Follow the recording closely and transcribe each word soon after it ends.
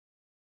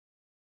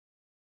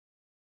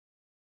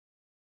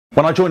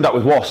When I joined up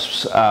with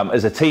Wasps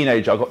as a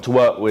teenager, I got to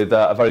work with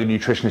a very good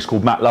nutritionist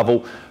called Matt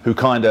Lovell, who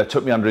kind of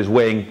took me under his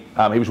wing.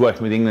 He was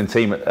working with the England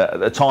team at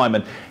the time,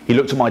 and he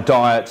looked at my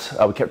diet.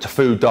 We kept a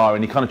food diary,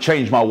 and he kind of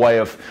changed my way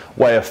of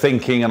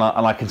thinking, and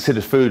I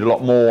considered food a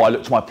lot more. I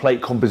looked at my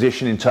plate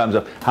composition in terms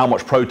of how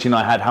much protein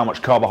I had, how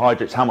much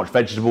carbohydrates, how much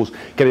vegetables,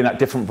 getting that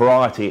different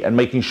variety, and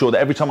making sure that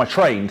every time I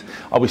trained,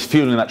 I was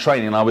fueling that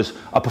training. And I was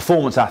a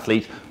performance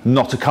athlete,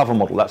 not a cover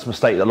model. That's a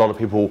mistake that a lot of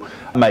people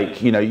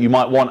make. You know, you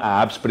might want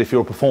abs, but if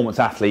you're a performance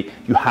athlete,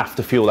 you have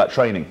to fuel that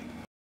training.